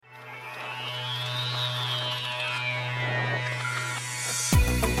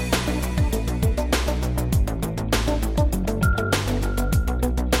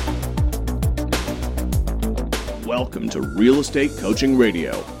to Real Estate Coaching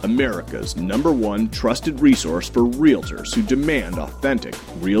Radio, America's #1 trusted resource for realtors who demand authentic,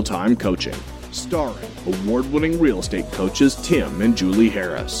 real-time coaching. Starring award-winning real estate coaches Tim and Julie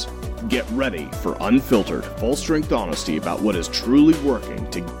Harris. Get ready for unfiltered, full-strength honesty about what is truly working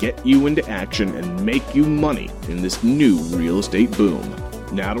to get you into action and make you money in this new real estate boom.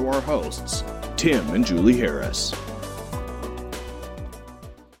 Now to our hosts, Tim and Julie Harris.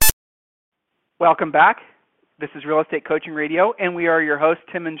 Welcome back. This is Real Estate Coaching Radio, and we are your hosts,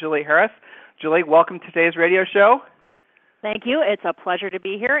 Tim and Julie Harris. Julie, welcome to today's radio show. Thank you. It's a pleasure to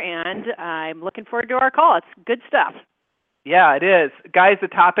be here, and I'm looking forward to our call. It's good stuff. Yeah, it is. Guys, the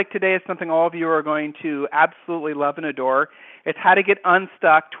topic today is something all of you are going to absolutely love and adore. It's how to get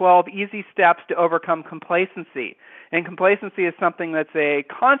unstuck, 12 easy steps to overcome complacency. And complacency is something that's a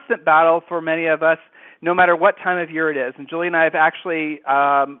constant battle for many of us, no matter what time of year it is. And Julie and I have actually,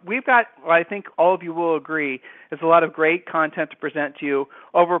 we've got, what I think all of you will agree, is a lot of great content to present to you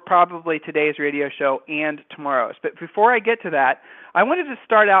over probably today's radio show and tomorrow's. But before I get to that, I wanted to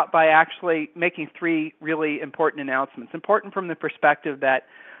start out by actually making three really important announcements. Important from the perspective that,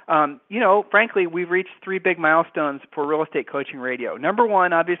 frankly, we've reached three big milestones for Real Estate Coaching Radio. Number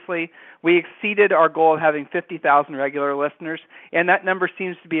one, obviously, we exceeded our goal of having 50,000 regular listeners, and that number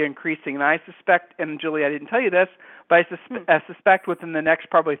seems to be increasing. And I suspect, and Julie, I didn't tell you this, but I suspect within the next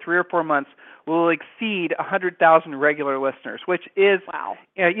probably 3 or 4 months, we'll exceed 100,000 regular listeners, which is, wow.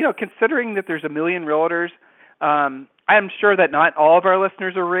 Considering that there's 1 million realtors, I'm sure that not all of our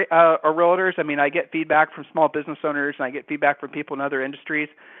listeners are realtors. I mean, I get feedback from small business owners, and I get feedback from people in other industries,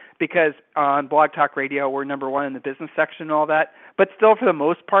 because on Blog Talk Radio, we're number one in the business section and all that. But still, for the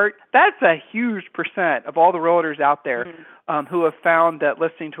most part, that's a huge percent of all the realtors out there who have found that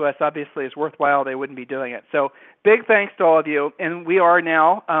listening to us obviously is worthwhile. They wouldn't be doing it. So big thanks to all of you. And we are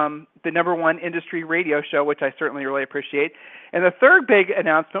now the number one industry radio show, which I certainly really appreciate. And the third big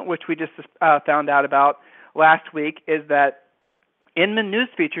announcement, which we just found out about last week, is that Inman News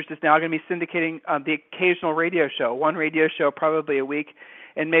Features is now going to be syndicating the occasional radio show, one radio show probably a week,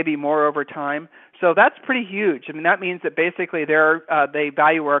 and maybe more over time. So that's pretty huge. I mean, that means that basically they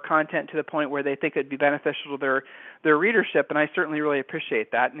value our content to the point where they think it'd be beneficial to their readership, and I certainly really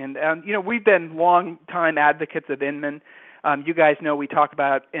appreciate that. And we've been long-time advocates of Inman. You guys know we talk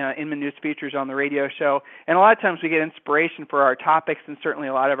about Inman News Features on the radio show, and a lot of times we get inspiration for our topics, and certainly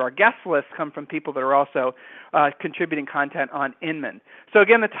a lot of our guest lists come from people that are also contributing content on Inman. So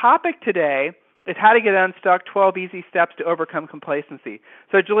again, the topic today is how to get unstuck, 12 easy steps to overcome complacency.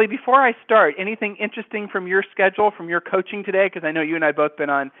 So Julie, before I start, anything interesting from your schedule, from your coaching today? Because I know you and I both been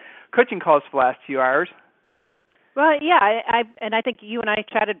on coaching calls for the last few hours. Well, yeah, I think you and I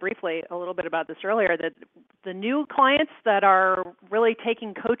chatted briefly a little bit about this earlier, that the new clients that are really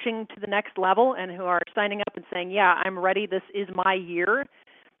taking coaching to the next level and who are signing up and saying, yeah, I'm ready, this is my year,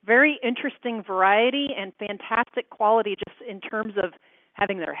 very interesting variety and fantastic quality just in terms of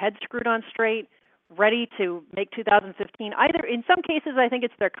having their head screwed on straight, ready to make 2015. Either in some cases, I think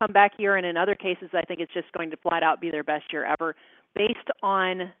it's their comeback year, and in other cases, I think it's just going to flat out be their best year ever based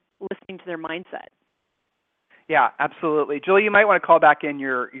on listening to their mindset. Yeah, absolutely. Julie, you might want to call back in.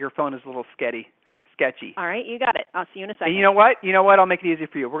 Your phone is a little sketchy. All right, you got it. I'll see you in a second. And you know what? I'll make it easy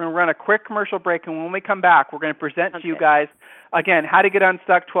for you. We're going to run a quick commercial break, and when we come back, we're going to present to you guys, again, how to get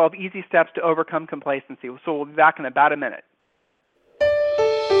unstuck, 12 easy steps to overcome complacency. So we'll be back in about a minute.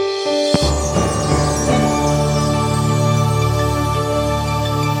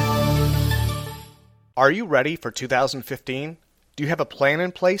 Are you ready for 2015? Do you have a plan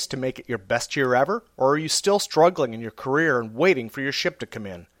in place to make it your best year ever? Or are you still struggling in your career and waiting for your ship to come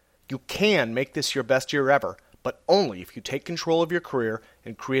in? You can make this your best year ever, but only if you take control of your career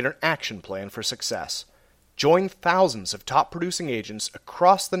and create an action plan for success. Join thousands of top producing agents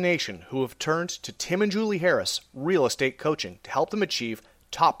across the nation who have turned to Tim and Julie Harris Real Estate Coaching to help them achieve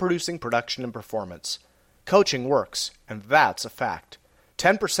top producing production and performance. Coaching works, and that's a fact.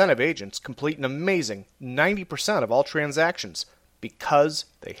 10% of agents complete an amazing 90% of all transactions because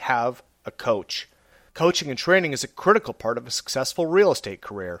they have a coach. Coaching and training is a critical part of a successful real estate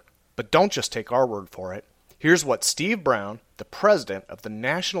career. But don't just take our word for it. Here's what Steve Brown, the president of the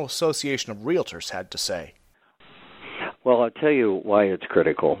National Association of Realtors, had to say. Well, I'll tell you why it's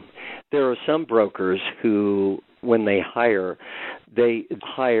critical. There are some brokers who, when they hire, they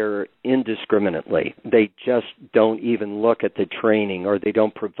hire indiscriminately. They just don't even look at the training, or they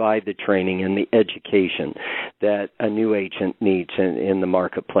don't provide the training and the education that a new agent needs in the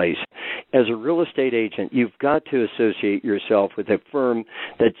marketplace. As a real estate agent, you've got to associate yourself with a firm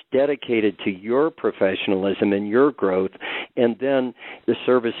that's dedicated to your professionalism and your growth, and then the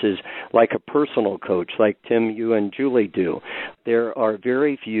services like a personal coach, like Tim, you and Julie do. There are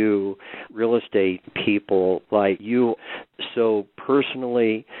very few real estate people like you, so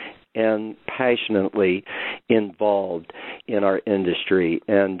personally and passionately involved in our industry.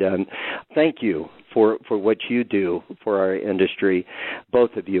 And thank you for what you do for our industry.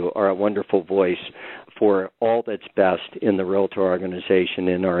 Both of you are a wonderful voice for all that's best in the Realtor organization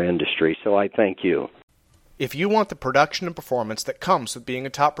in our industry. So I thank you. If you want the production and performance that comes with being a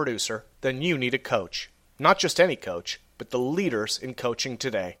top producer, then you need a coach. Not just any coach, but the leaders in coaching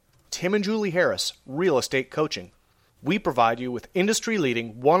today. Tim and Julie Harris, Real Estate Coaching. We provide you with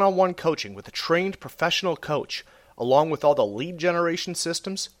industry-leading one-on-one coaching with a trained professional coach, along with all the lead generation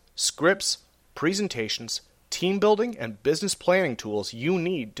systems, scripts, presentations, team building, and business planning tools you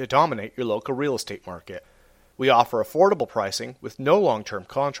need to dominate your local real estate market. We offer affordable pricing with no long-term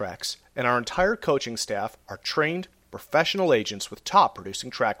contracts, and our entire coaching staff are trained, professional agents with top producing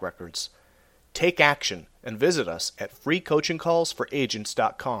track records. Take action and visit us at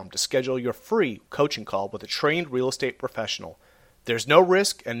freecoachingcallsforagents.com to schedule your free coaching call with a trained real estate professional. There's no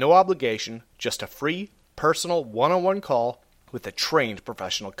risk and no obligation, just a free, personal, one-on-one call with a trained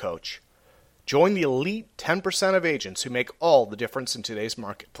professional coach. Join the elite 10% of agents who make all the difference in today's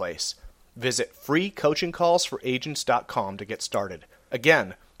marketplace. Visit freecoachingcallsforagents.com to get started.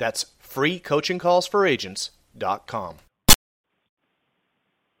 Again, that's freecoachingcallsforagents.com.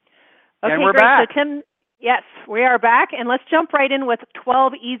 Okay, and we're great. back. So Tim, yes, we are back, and let's jump right in with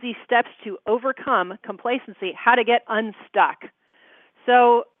 12 easy steps to overcome complacency, how to get unstuck.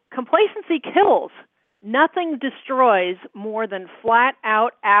 So complacency kills. Nothing destroys more than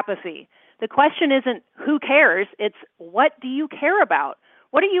flat-out apathy. The question isn't who cares, it's what do you care about?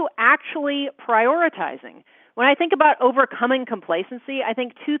 What are you actually prioritizing? When I think about overcoming complacency, I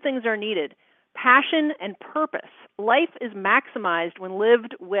think two things are needed: passion and purpose. Life is maximized when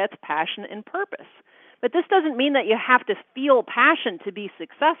lived with passion and purpose. But this doesn't mean that you have to feel passion to be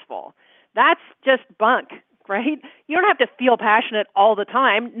successful. That's just bunk, right? You don't have to feel passionate all the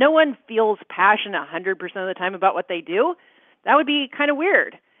time. No one feels passion 100% of the time about what they do. That would be kind of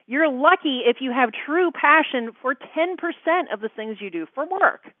weird. You're lucky if you have true passion for 10% of the things you do for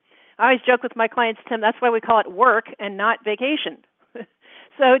work. I always joke with my clients, Tim, that's why we call it work and not vacation.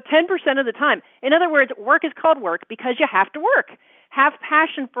 So 10% of the time. In other words, work is called work because you have to work. Have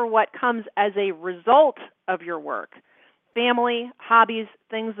passion for what comes as a result of your work. Family, hobbies,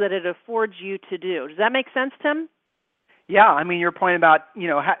 things that it affords you to do. Does that make sense, Tim? Yeah, I mean, your point about,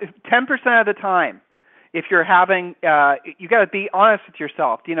 10% of the time, if you're having, you got to be honest with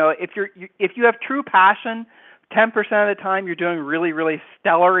yourself. If you have true passion, 10% of the time you're doing really, really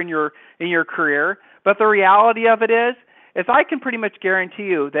stellar in your career. But the reality of it is I can pretty much guarantee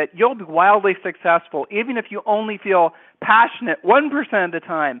you that you'll be wildly successful even if you only feel passionate 1% of the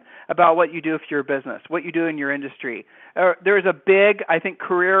time about what you do for your business, what you do in your industry. There's a big, I think,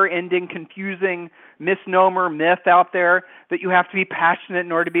 career-ending, confusing misnomer, myth out there that you have to be passionate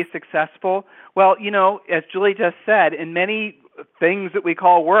in order to be successful. Well, as Julie just said, in many things that we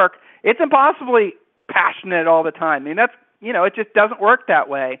call work, it's impossibly passionate all the time. I mean, that's, it just doesn't work that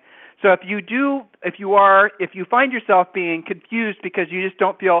way. So if you find yourself being confused because you just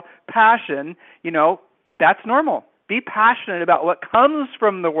don't feel passion, that's normal. Be passionate about what comes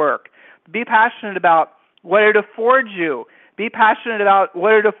from the work. Be passionate about what it affords you. Be passionate about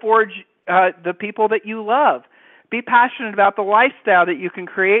what it affords the people that you love. Be passionate about the lifestyle that you can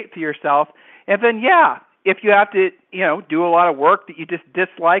create for yourself. And then, if you have to, do a lot of work that you just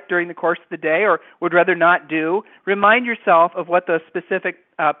dislike during the course of the day or would rather not do, remind yourself of what those specific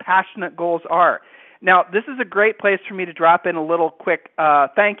passionate goals are. Now, this is a great place for me to drop in a little quick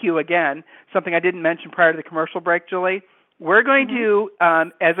thank you again, something I didn't mention prior to the commercial break, Julie. We're going to,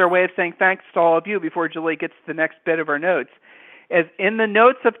 as our way of saying thanks to all of you before Julie gets to the next bit of our notes, as in the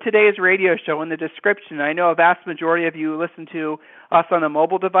notes of today's radio show, in the description, I know a vast majority of you listen to us on a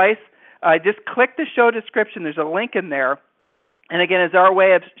mobile device. Just click the show description. There's a link in there. And again, as our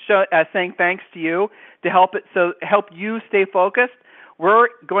way of saying thanks to you to help you stay focused, we're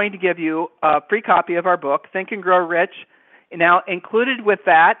going to give you a free copy of our book, Think and Grow Rich. Now, included with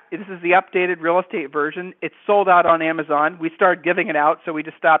that, this is the updated real estate version. It's sold out on Amazon. We started giving it out, so we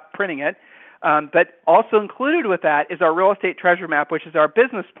just stopped printing it. But also included with that is our real estate treasure map, which is our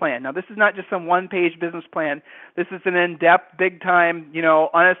business plan. Now, this is not just some one-page business plan. This is an in-depth, big-time,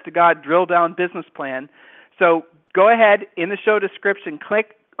 honest-to-God, drill-down business plan. So go ahead in the show description,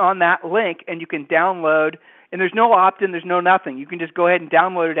 click on that link, and you can download. And there's no opt-in, there's no nothing. You can just go ahead and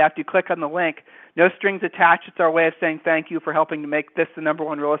download it after you click on the link. No strings attached. It's our way of saying thank you for helping to make this the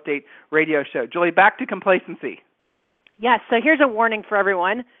 #1 real estate radio show. Julie, back to complacency. Yes, so here's a warning for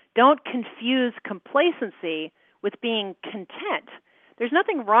everyone. Don't confuse complacency with being content. There's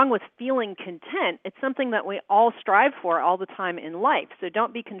nothing wrong with feeling content. It's something that we all strive for all the time in life, so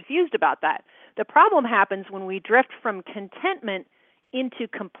don't be confused about that. The problem happens when we drift from contentment into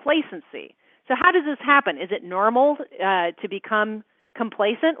complacency. So how does this happen? Is it normal to become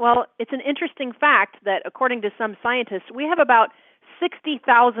complacent? Well, it's an interesting fact that according to some scientists, we have about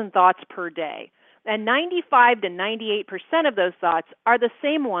 60,000 thoughts per day. And 95 to 98% of those thoughts are the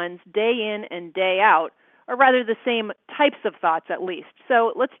same ones day in and day out, or rather the same types of thoughts at least.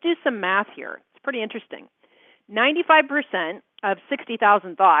 So let's do some math here. It's pretty interesting. 95% of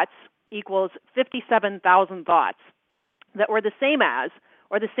 60,000 thoughts equals 57,000 thoughts that were the same as,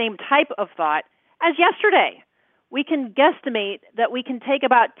 or the same type of thought as yesterday. We can guesstimate that we can take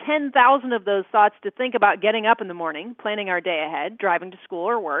about 10,000 of those thoughts to think about getting up in the morning, planning our day ahead, driving to school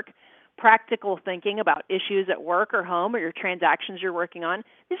or work, practical thinking about issues at work or home or your transactions you're working on.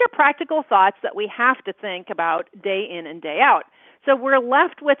 These are practical thoughts that we have to think about day in and day out. So we're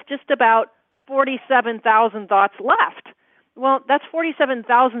left with just about 47,000 thoughts left. Well, that's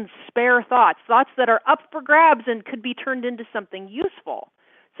 47,000 spare thoughts that are up for grabs and could be turned into something useful.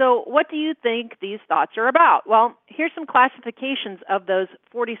 So what do you think these thoughts are about? Well, here's some classifications of those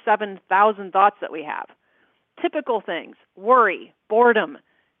 47,000 thoughts that we have. Typical things: worry, boredom,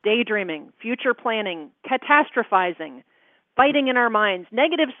 daydreaming, future planning, catastrophizing, fighting in our minds,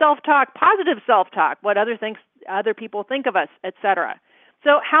 negative self-talk, positive self-talk, what other people think of us, etc.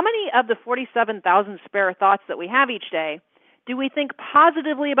 So how many of the 47,000 spare thoughts that we have each day do we think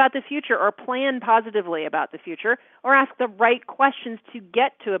positively about the future, or plan positively about the future, or ask the right questions to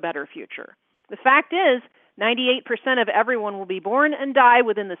get to a better future? The fact is, 98% of everyone will be born and die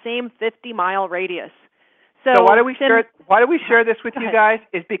within the same 50-mile radius. So why do we share this with you guys?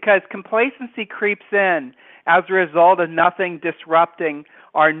 Is because complacency creeps in as a result of nothing disrupting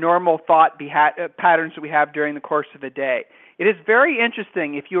our normal thought patterns that we have during the course of a day. It is very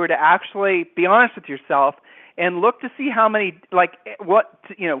interesting if you were to actually be honest with yourself and look to see how many,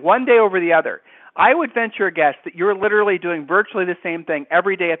 one day over the other. I would venture a guess that you're literally doing virtually the same thing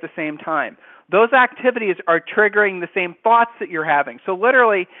every day at the same time. Those activities are triggering the same thoughts that you're having. So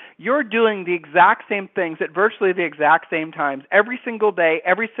literally, you're doing the exact same things at virtually the exact same times every single day,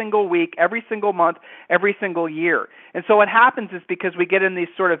 every single week, every single month, every single year. And so what happens is, because we get in these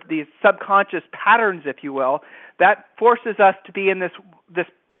subconscious patterns, if you will, that forces us to be in this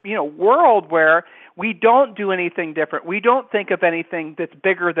world where we don't do anything different. We don't think of anything that's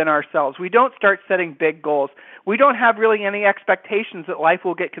bigger than ourselves. We don't start setting big goals. We don't have really any expectations that life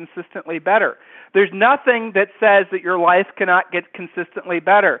will get consistently better. There's nothing that says that your life cannot get consistently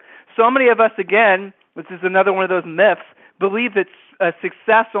better. So many of us, again, this is another one of those myths, believe that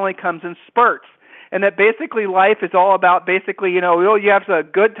success only comes in spurts, and that basically life is all about you have a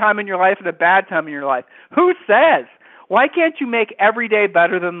good time in your life and a bad time in your life. Who says? Why can't you make every day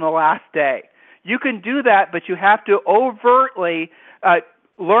better than the last day? You can do that, but you have to overtly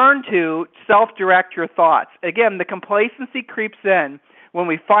learn to self-direct your thoughts. Again, the complacency creeps in when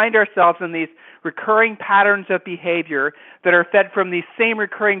we find ourselves in these recurring patterns of behavior that are fed from these same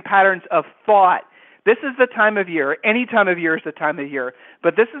recurring patterns of thought. This is the time of year. Any time of year is the time of year.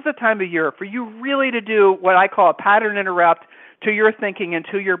 But this is the time of year for you really to do what I call a pattern interrupt to your thinking and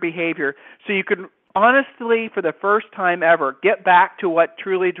to your behavior, so you can honestly, for the first time ever, get back to what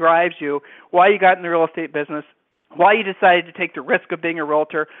truly drives you, why you got in the real estate business, why you decided to take the risk of being a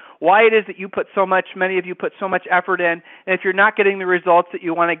realtor, why it is that many of you put so much effort in, and if you're not getting the results that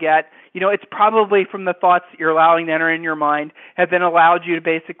you want to get, it's probably from the thoughts that you're allowing to enter in your mind have then allowed you to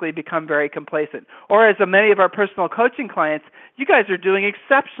basically become very complacent. Or as many of our personal coaching clients, you guys are doing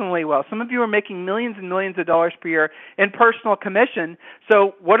exceptionally well. Some of you are making millions and millions of dollars per year in personal commission.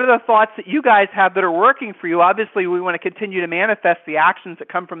 So what are the thoughts that you guys have that are working for you? Obviously, we want to continue to manifest the actions that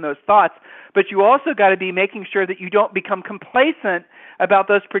come from those thoughts, but you also got to be making sure that you don't become complacent about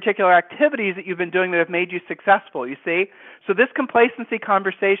those particular activities that you've been doing that have made you successful, you see? So this complacency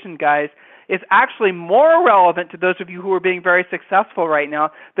conversation, guys, is actually more relevant to those of you who are being very successful right now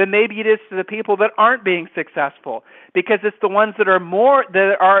than maybe it is to the people that aren't being successful, because it's the ones that are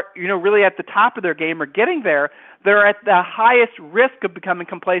really at the top of their game or getting there, they're at the highest risk of becoming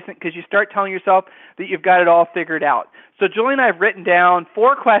complacent, because you start telling yourself that you've got it all figured out. So Julie and I have written down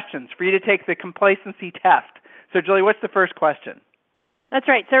 4 questions for you to take the complacency test. So Julie, what's the first question? That's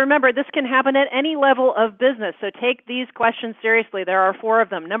right. So remember, this can happen at any level of business. So take these questions seriously. There are 4 of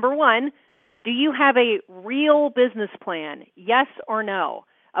them. Number 1, do you have a real business plan? Yes or no?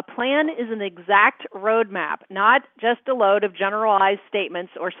 A plan is an exact roadmap, not just a load of generalized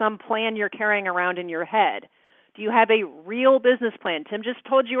statements or some plan you're carrying around in your head. Do you have a real business plan? Tim just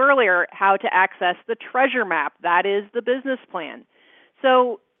told you earlier how to access the treasure map. That is the business plan.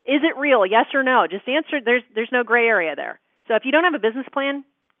 So is it real? Yes or no? Just answer. There's no gray area there. So if you don't have a business plan,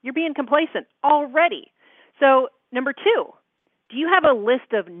 you're being complacent already. So number 2, do you have a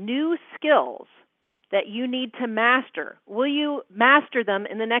list of new skills that you need to master? Will you master them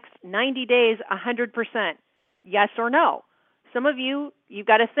in the next 90 days 100%? Yes or no? Some of you've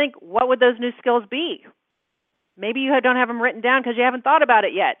got to think, what would those new skills be? Maybe you don't have them written down because you haven't thought about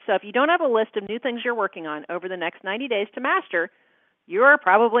it yet. So if you don't have a list of new things you're working on over the next 90 days to master, you are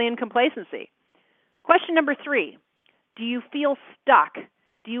probably in complacency. Question number 3, do you feel stuck?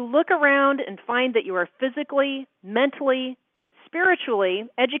 Do you look around and find that you are physically, mentally, spiritually,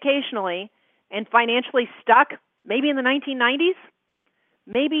 educationally, and financially stuck, maybe in the 1990s?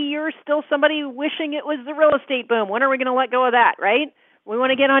 Maybe you're still somebody wishing it was the real estate boom. When are we going to let go of that, right? We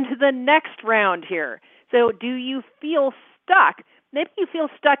want to get on to the next round here. So do you feel stuck? Maybe you feel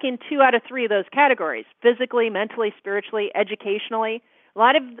stuck in 2 out of 3 of those categories, physically, mentally, spiritually, educationally. A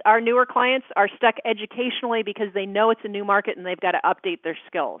lot of our newer clients are stuck educationally because they know it's a new market and they've got to update their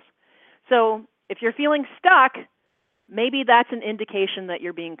skills. So if you're feeling stuck, maybe that's an indication that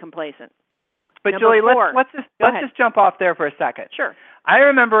you're being complacent. But Number Julie, 4, let's just jump off there for a second. Sure. I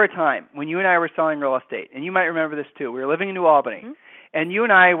remember a time when you and I were selling real estate, and you might remember this too. We were living in New Albany, and you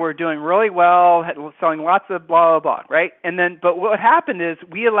and I were doing really well, selling lots of blah, blah, blah, right? But what happened is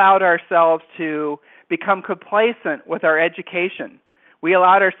we allowed ourselves to become complacent with our education. We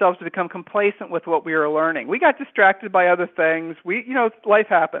allowed ourselves to become complacent with what we were learning. We got distracted by other things. Life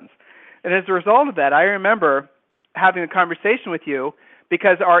happens. And as a result of that, I remember having a conversation with you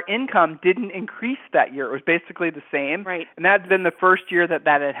because our income didn't increase that year. It was basically the same. Right. And that had been the first year that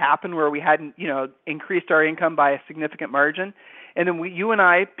had happened where we hadn't, increased our income by a significant margin. And then you and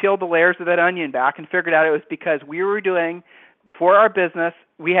I peeled the layers of that onion back and figured out it was because we were doing, for our business,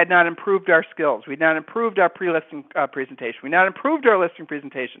 we had not improved our skills. We had not improved our pre-listing presentation. We had not improved our listing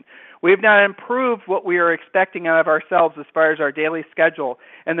presentation. We have not improved what we are expecting out of ourselves as far as our daily schedule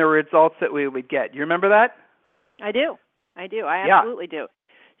and the results that we would get. You remember that? I do. I absolutely do.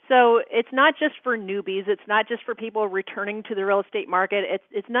 So it's not just for newbies. It's not just for people returning to the real estate market.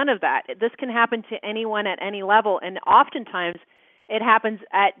 It's none of that. This can happen to anyone at any level, and oftentimes it happens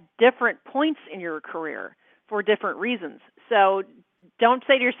at different points in your career for different reasons. So don't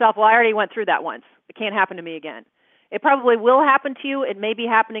say to yourself, well, I already went through that once. It can't happen to me again. It probably will happen to you. It may be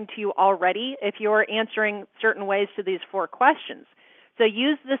happening to you already if you're answering certain ways to these 4 questions. So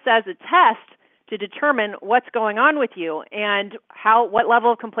use this as a test to determine what's going on with you and what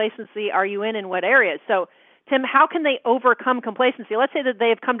level of complacency are you in what areas. So, Tim, how can they overcome complacency? Let's say that they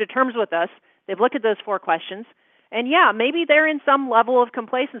have come to terms with us. They've looked at those 4 questions. And, maybe they're in some level of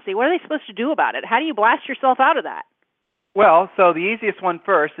complacency. What are they supposed to do about it? How do you blast yourself out of that? Well, so the easiest one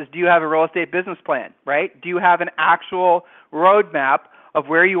first is, do you have a real estate business plan, right? Do you have an actual roadmap of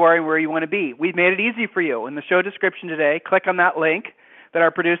where you are and where you want to be? We've made it easy for you. In the show description today, click on that link that our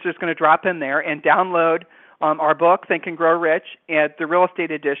producer is going to drop in there and download our book, Think and Grow Rich, and the real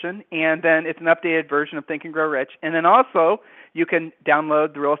estate edition, and then it's an updated version of Think and Grow Rich. And then also you can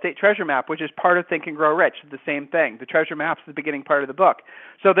download the real estate treasure map, which is part of Think and Grow Rich, the same thing. The treasure map's the beginning part of the book.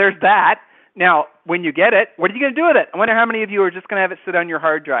 So there's that. Now, when you get it, what are you going to do with it? I wonder how many of you are just going to have it sit on your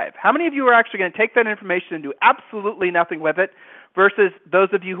hard drive. How many of you are actually going to take that information and do absolutely nothing with it versus those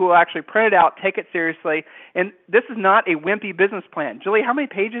of you who will actually print it out, take it seriously? And this is not a wimpy business plan. Julie, how many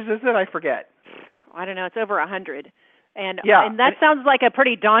pages is it? I forget. I don't know. It's over 100. And and that sounds like a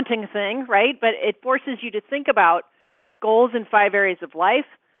pretty daunting thing, right? But it forces you to think about goals in 5 areas of life.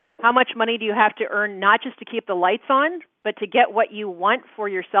 How much money do you have to earn, not just to keep the lights on, but to get what you want for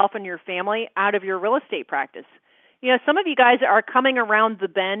yourself and your family out of your real estate practice? Some of you guys are coming around the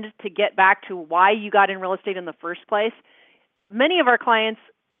bend to get back to why you got in real estate in the first place. Many of our clients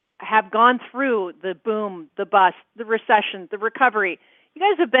have gone through the boom, the bust, the recession, the recovery. You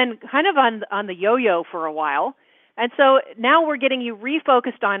guys have been kind of on the yo-yo for a while. And so now we're getting you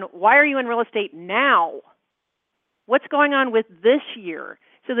refocused on why are you in real estate now? What's going on with this year?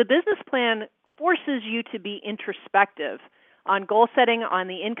 So the business plan forces you to be introspective on goal setting, on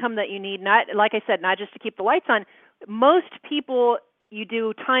the income that you need, not, like I said, not just to keep the lights on. Most people, you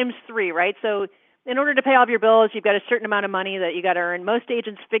do times 3, right? So in order to pay all of your bills, you've got a certain amount of money that you got to earn. Most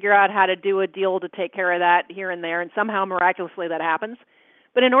agents figure out how to do a deal to take care of that here and there, and somehow miraculously that happens.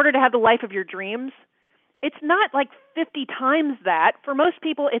 But in order to have the life of your dreams, it's not like 50 times that. For most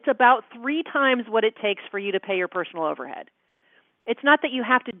people, it's about 3 times what it takes for you to pay your personal overhead. It's not that you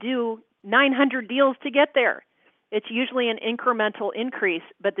have to do 900 deals to get there. It's usually an incremental increase,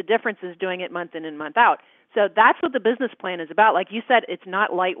 but the difference is doing it month in and month out. So that's what the business plan is about. Like you said, it's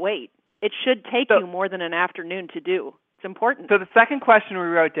not lightweight. It should take you more than an afternoon to do. It's important. So the second question we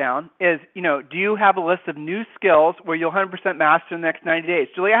wrote down is, do you have a list of new skills where you'll 100% master in the next 90 days?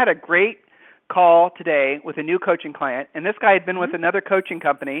 Julie, I had a great call today with a new coaching client, and this guy had been with another coaching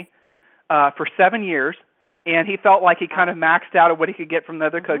company for 7 years, and he felt like he kind of maxed out of what he could get from the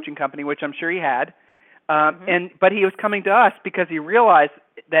other coaching company, which I'm sure he had. But he was coming to us because he realized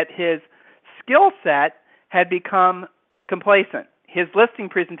that his skill set had become complacent. His listing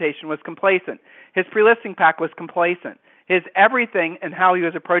presentation was complacent. His pre-listing pack was complacent. His everything and how he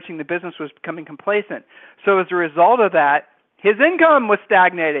was approaching the business was becoming complacent. So as a result of that, his income was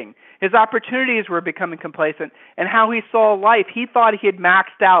stagnating. His opportunities were becoming complacent. And how he saw life, he thought he had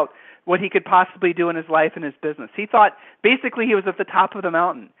maxed out what he could possibly do in his life and his business. He thought basically he was at the top of the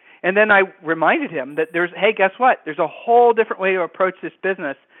mountain. And then I reminded him that hey, guess what? There's a whole different way to approach this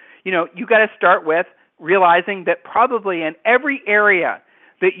business. You got to start with realizing that probably in every area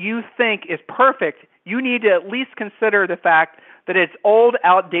that you think is perfect, you need to at least consider the fact that it's old,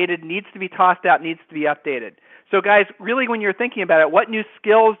 outdated, needs to be tossed out, needs to be updated. So guys, really when you're thinking about it, what new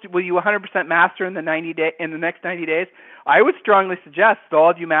skills will you 100% master in the next 90 days? I would strongly suggest that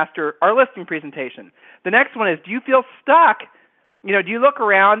all of you master our listing presentation. The next one is, do you feel stuck? Do you look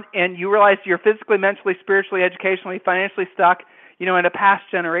around and you realize you're physically, mentally, spiritually, educationally, financially stuck, in a past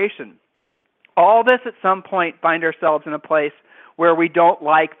generation? All this at some point find ourselves in a place where we don't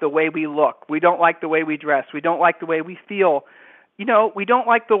like the way we look. We don't like the way we dress. We don't like the way we feel. We don't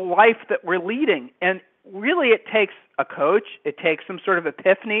like the life that we're leading. And really it takes a coach. It takes some sort of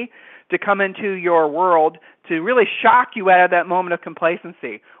epiphany to come into your world to really shock you out of that moment of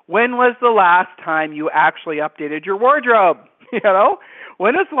complacency. When was the last time you actually updated your wardrobe?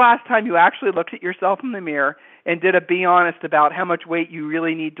 When was the last time you actually looked at yourself in the mirror and did a be honest about how much weight you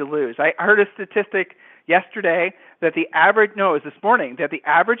really need to lose? I heard a statistic yesterday that it was this morning, that the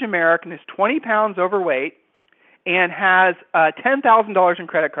average American is 20 pounds overweight and has $10,000 in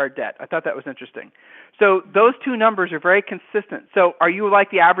credit card debt. I thought that was interesting. So those two numbers are very consistent. So are you like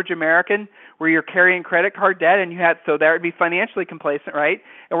the average American where you're carrying credit card debt and so that would be financially complacent, right?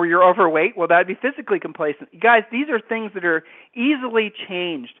 And where you're overweight, well, that would be physically complacent. You guys, these are things that are easily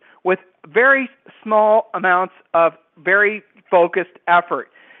changed with very small amounts of very focused effort.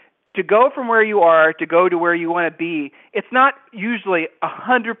 To go from where you are to go to where you want to be, it's not usually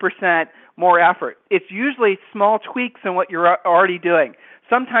 100% more effort. It's usually small tweaks in what you're already doing.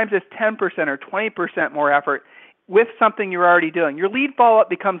 Sometimes it's 10% or 20% more effort with something you're already doing. Your lead follow-up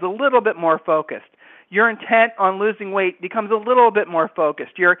becomes a little bit more focused. Your intent on losing weight becomes a little bit more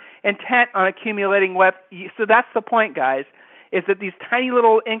focused. Your intent on accumulating wealth. So that's the point, guys, is that these tiny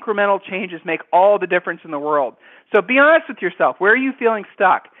little incremental changes make all the difference in the world. So be honest with yourself. Where are you feeling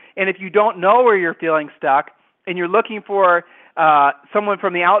stuck? And if you don't know where you're feeling stuck and you're looking for someone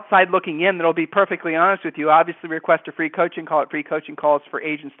from the outside looking in that will be perfectly honest with you, obviously request a free coaching call at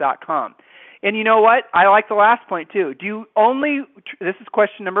freecoachingcallsforagents.com. And you know what? I like the last point too. This is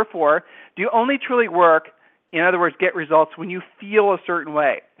question number 4, do you only truly work, in other words, get results when you feel a certain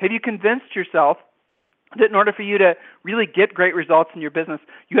way? Have you convinced yourself that in order for you to really get great results in your business,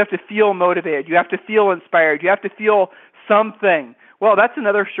 you have to feel motivated, you have to feel inspired, you have to feel something? Well, that's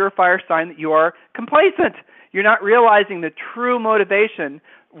another surefire sign that you are complacent. You're not realizing the true motivation,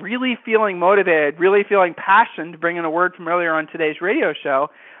 really feeling motivated, really feeling passion, to bring in a word from earlier on today's radio show.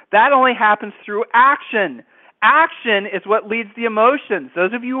 That only happens through action. Action is what leads the emotions.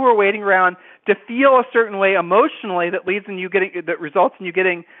 Those of you who are waiting around to feel a certain way emotionally that results in you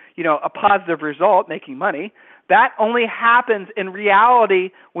getting, a positive result, making money, that only happens in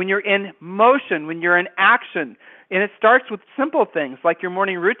reality when you're in motion, when you're in action. And it starts with simple things like your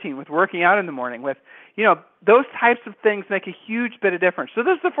morning routine, with working out in the morning, with, those types of things make a huge bit of difference. So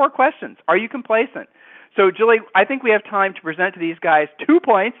those are the 4 questions. Are you complacent? So, Julie, I think we have time to present to these guys 2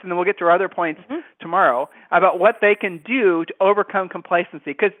 points, and then we'll get to our other points tomorrow, about what they can do to overcome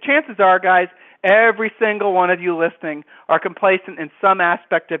complacency. Because chances are, guys, every single one of you listening are complacent in some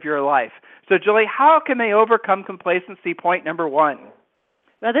aspect of your life. So, Julie, how can they overcome complacency? Point number 1.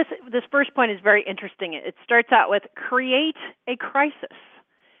 Well, this first point is very interesting. It starts out with create a crisis.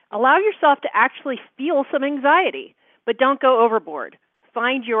 Allow yourself to actually feel some anxiety, but don't go overboard.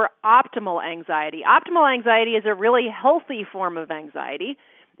 Find your optimal anxiety. Optimal anxiety is a really healthy form of anxiety.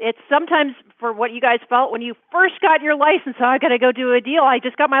 It's sometimes for what you guys felt when you first got your license. Oh, I got to go do a deal. I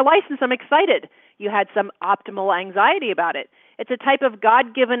just got my license. I'm excited. You had some optimal anxiety about it. It's a type of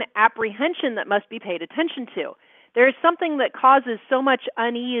God-given apprehension that must be paid attention to. There is something that causes so much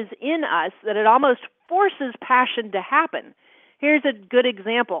unease in us that it almost forces passion to happen. Here's a good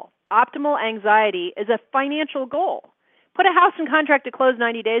example. Optimal anxiety is a financial goal. Put a house in contract to close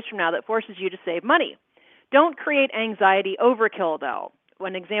 90 days from now that forces you to save money. Don't create anxiety overkill, though.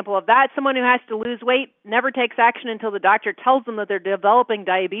 One example of that, someone who has to lose weight never takes action until the doctor tells them that they're developing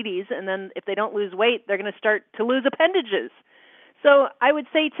diabetes, and then if they don't lose weight, they're going to start to lose appendages. So I would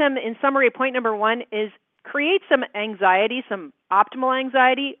say, Tim, in summary, point number 1 is create some anxiety, some optimal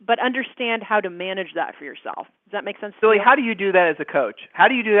anxiety, but understand how to manage that for yourself. Does that make sense? Billy, how do you do that as a coach? How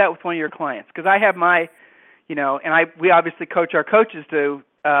do you do that with one of your clients? Because I have my, we obviously coach our coaches to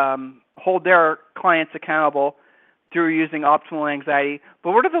hold their clients accountable through using optimal anxiety.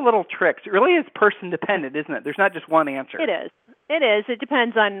 But what are the little tricks? It really is person dependent, isn't it? There's not just one answer. It is. It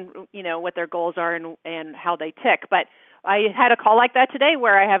depends on, what their goals are and how they tick. But I had a call like that today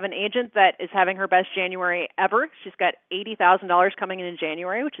where I have an agent that is having her best January ever. She's got $80,000 coming in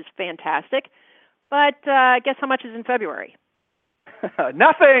January, which is fantastic. But guess how much is in February?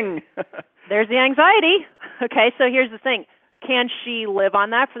 Nothing. There's the anxiety. Okay, so here's the thing. Can she live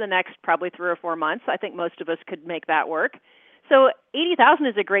on that for the next probably 3 or 4 months? I think most of us could make that work. So $80,000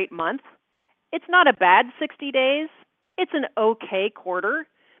 is a great month. It's not a bad 60 days. It's an okay quarter.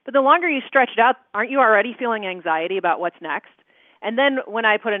 But the longer you stretch it out, aren't you already feeling anxiety about what's next? And then when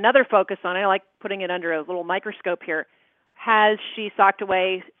I put another focus on it, I like putting it under a little microscope here. Has she socked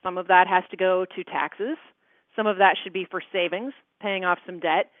away? Some of that has to go to taxes. Some of that should be for savings, paying off some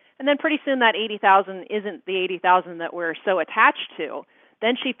debt. And then pretty soon that $80,000 isn't the $80,000 that we're so attached to.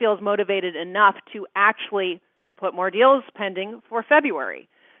 Then she feels motivated enough to actually put more deals pending for February.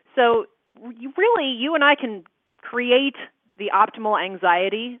 So you and I can create the optimal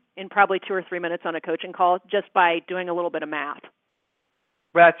anxiety in probably 2 or 3 minutes on a coaching call just by doing a little bit of math.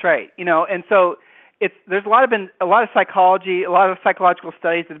 That's right. And so there's a lot of psychology, a lot of psychological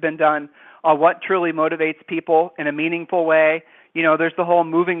studies that have been done on what truly motivates people in a meaningful way. There's the whole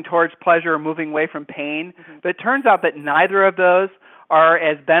moving towards pleasure or moving away from pain. Mm-hmm. But it turns out that neither of those are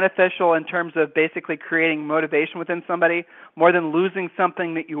as beneficial in terms of basically creating motivation within somebody more than losing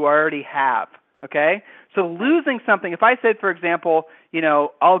something that you already have. Okay? So losing something, if I said, for example,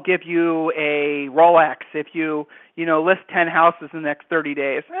 I'll give you a Rolex if you, list 10 houses in the next 30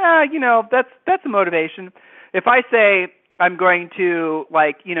 days, that's a motivation. If I say I'm going to,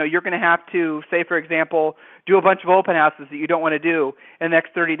 you're going to have to, say, for example, do a bunch of open houses that you don't want to do in the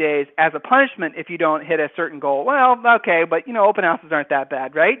next 30 days as a punishment if you don't hit a certain goal. Well, okay, but, open houses aren't that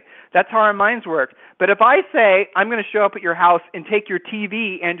bad, right? That's how our minds work. But if I say I'm going to show up at your house and take your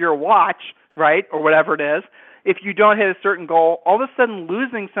TV and your watch, right, or whatever it is, if you don't hit a certain goal, all of a sudden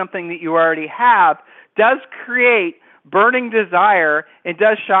losing something that you already have does create burning desire and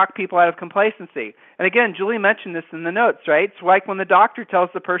does shock people out of complacency. And again, Julie mentioned this in the notes, right? It's like when the doctor tells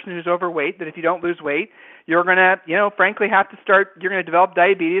the person who's overweight that if you don't lose weight, you're going to, frankly you're going to develop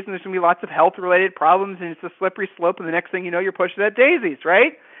diabetes and there's going to be lots of health-related problems and it's a slippery slope and the next thing you know, you're pushing at daisies,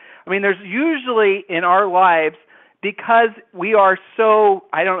 right? I mean, there's usually in our lives, because we are so,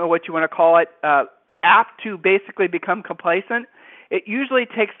 I don't know what you want to call it, apt to basically become complacent, it usually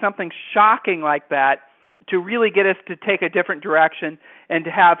takes something shocking like that to really get us to take a different direction and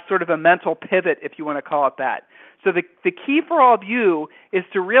to have sort of a mental pivot, if you want to call it that. So the key for all of you is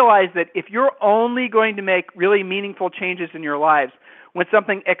to realize that if you're only going to make really meaningful changes in your lives when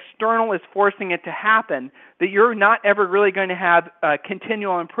something external is forcing it to happen, that you're not ever really going to have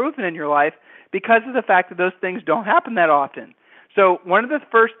continual improvement in your life because of the fact that those things don't happen that often. So one of the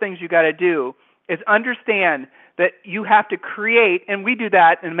first things you got to do is understand that you have to create, and we do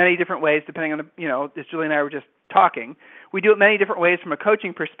that in many different ways depending on, as Julie and I were just talking. We do it many different ways from a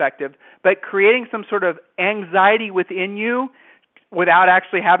coaching perspective, but creating some sort of anxiety within you without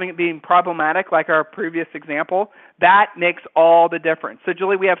actually having it being problematic like our previous example, that makes all the difference. So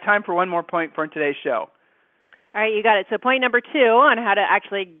Julie, we have time for one more point for today's show. All right, you got it. So point number 2 on how to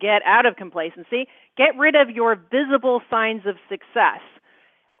actually get out of complacency, get rid of your visible signs of success.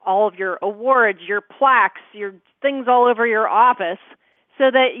 All of your awards, your plaques, your things all over your office, so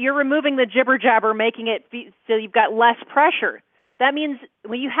that you're removing the jibber-jabber, making it so you've got less pressure. That means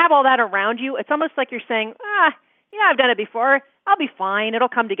when you have all that around you, it's almost like you're saying, I've done it before. I'll be fine. It'll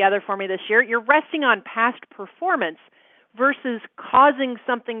come together for me this year. You're resting on past performance versus causing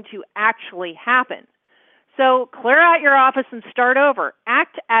something to actually happen. So clear out your office and start over.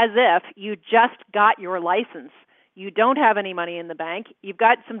 Act as if you just got your license. You don't have any money in the bank. You've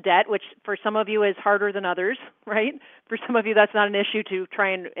got some debt, which for some of you is harder than others, right? For some of you, that's not an issue to try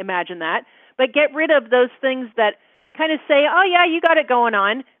and imagine that. But get rid of those things that kind of say, oh, yeah, you got it going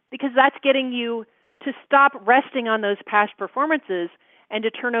on, because that's getting you to stop resting on those past performances and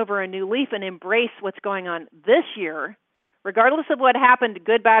to turn over a new leaf and embrace what's going on this year, regardless of what happened,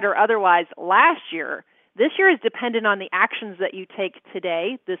 good, bad, or otherwise, last year. This year is dependent on the actions that you take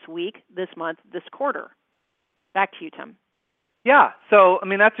today, this week, this month, this quarter. Back to you, Tim. Yeah, so,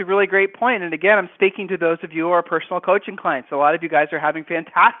 that's a really great point. And again, I'm speaking to those of you who are personal coaching clients. A lot of you guys are having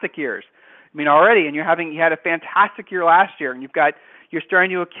fantastic years. Already, and you had a fantastic year last year, and you're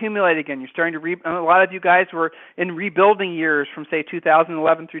starting to accumulate again. You're starting to a lot of you guys were in rebuilding years from, say,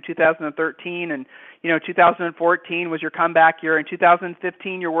 2011 through 2013, and 2014 was your comeback year. In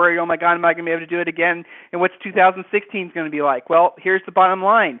 2015, you're worried, oh my God, am I going to be able to do it again? And what's 2016 going to be like? Well, here's the bottom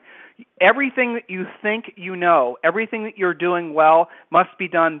line. Everything that you think you know, everything that you're doing well must be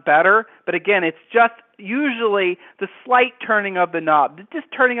done better. But again, it's just usually the slight turning of the knob, just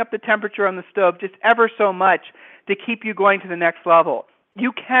turning up the temperature on the stove just ever so much to keep you going to the next level.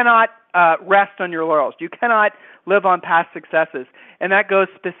 You cannot rest on your laurels. You cannot live on past successes. And that goes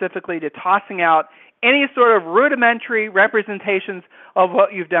specifically to tossing out any sort of rudimentary representations of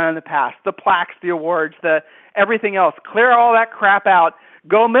what you've done in the past, the plaques, the awards, the everything else. Clear all that crap out.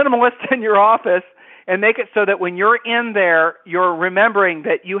 Go minimalist in your office and make it so that when you're in there, you're remembering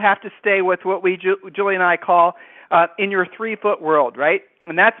that you have to stay with what Julie and I call in your 3-foot world, right?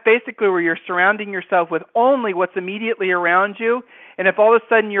 And that's basically where you're surrounding yourself with only what's immediately around you. And if all of a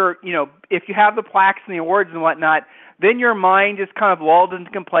sudden if you have the plaques and the awards and whatnot, then your mind is kind of lulled into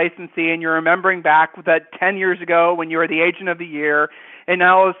complacency and you're remembering back that 10 years ago when you were the agent of the year, and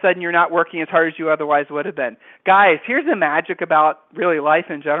now all of a sudden you're not working as hard as you otherwise would have been. Guys, here's the magic about really life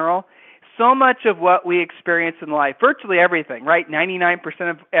in general. So much of what we experience in life, virtually everything, right? 99%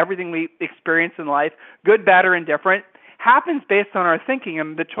 of everything we experience in life, good, bad, or indifferent, happens based on our thinking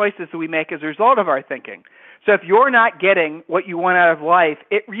and the choices that we make as a result of our thinking. So if you're not getting what you want out of life,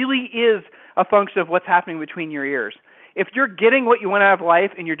 it really is a function of what's happening between your ears. If you're getting what you want out of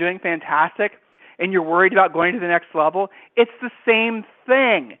life and you're doing fantastic and you're worried about going to the next level, it's the same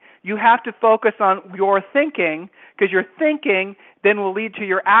thing. You have to focus on your thinking, because your thinking then will lead to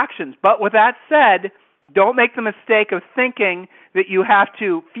your actions. But with that said, don't make the mistake of thinking that you have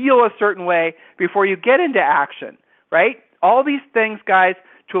to feel a certain way before you get into action, right? All these things, guys,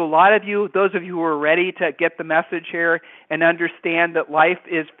 to a lot of you, those of you who are ready to get the message here and understand that life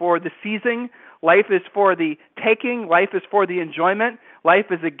is for the seizing, life is for the taking, life is for the enjoyment, life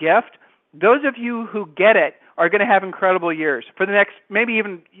is a gift. Those of you who get it are going to have incredible years. For the next, maybe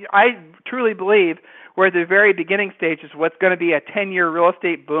even, I truly believe we're at the very beginning stages of what's going to be a 10-year real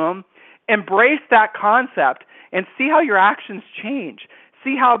estate boom. Embrace that concept and see how your actions change.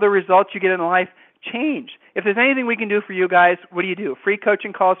 See how the results you get in life change. If there's anything we can do for you guys, what do? Free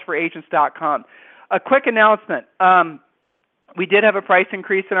coaching calls for agents.com. A quick announcement. We did have a price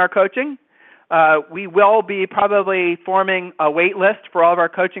increase in our coaching. We will be probably forming a wait list for all of our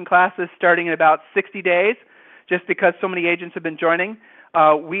coaching classes starting in about 60 days, just because so many agents have been joining.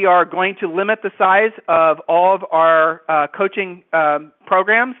 We are going to limit the size of all of our coaching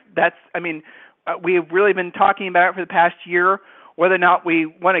programs. We've really been talking about it for the past year, whether or not we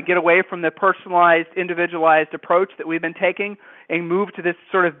want to get away from the personalized, individualized approach that we've been taking and move to this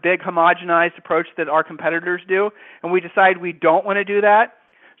sort of big homogenized approach that our competitors do. And we decide we don't want to do that.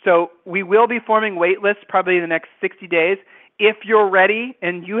 So we will be forming wait lists probably in the next 60 days. If you're ready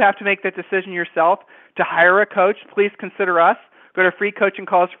and you have to make that decision yourself to hire a coach, please consider us. Go to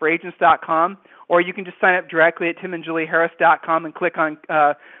freecoachingcallsforagents.com, or you can just sign up directly at timandjulieharris.com and click on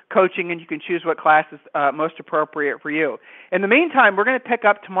coaching, and you can choose what class is most appropriate for you. In the meantime, we're going to pick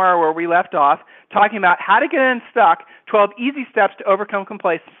up tomorrow where we left off, talking about how to get unstuck, 12 easy steps to overcome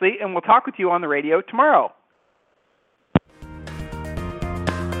complacency, and we'll talk with you on the radio tomorrow.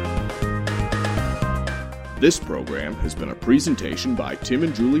 This program has been a presentation by Tim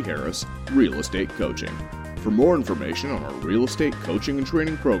and Julie Harris, Real Estate Coaching. For more information on our real estate coaching and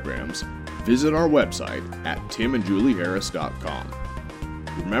training programs, visit our website at timandjulieharris.com.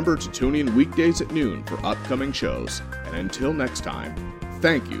 Remember to tune in weekdays at noon for upcoming shows, and until next time,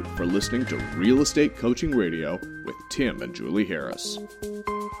 thank you for listening to Real Estate Coaching Radio with Tim and Julie Harris.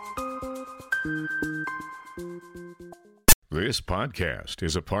 This podcast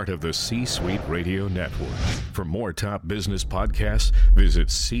is a part of the C-Suite Radio Network. For more top business podcasts, visit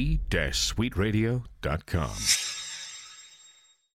c-suiteradio.com.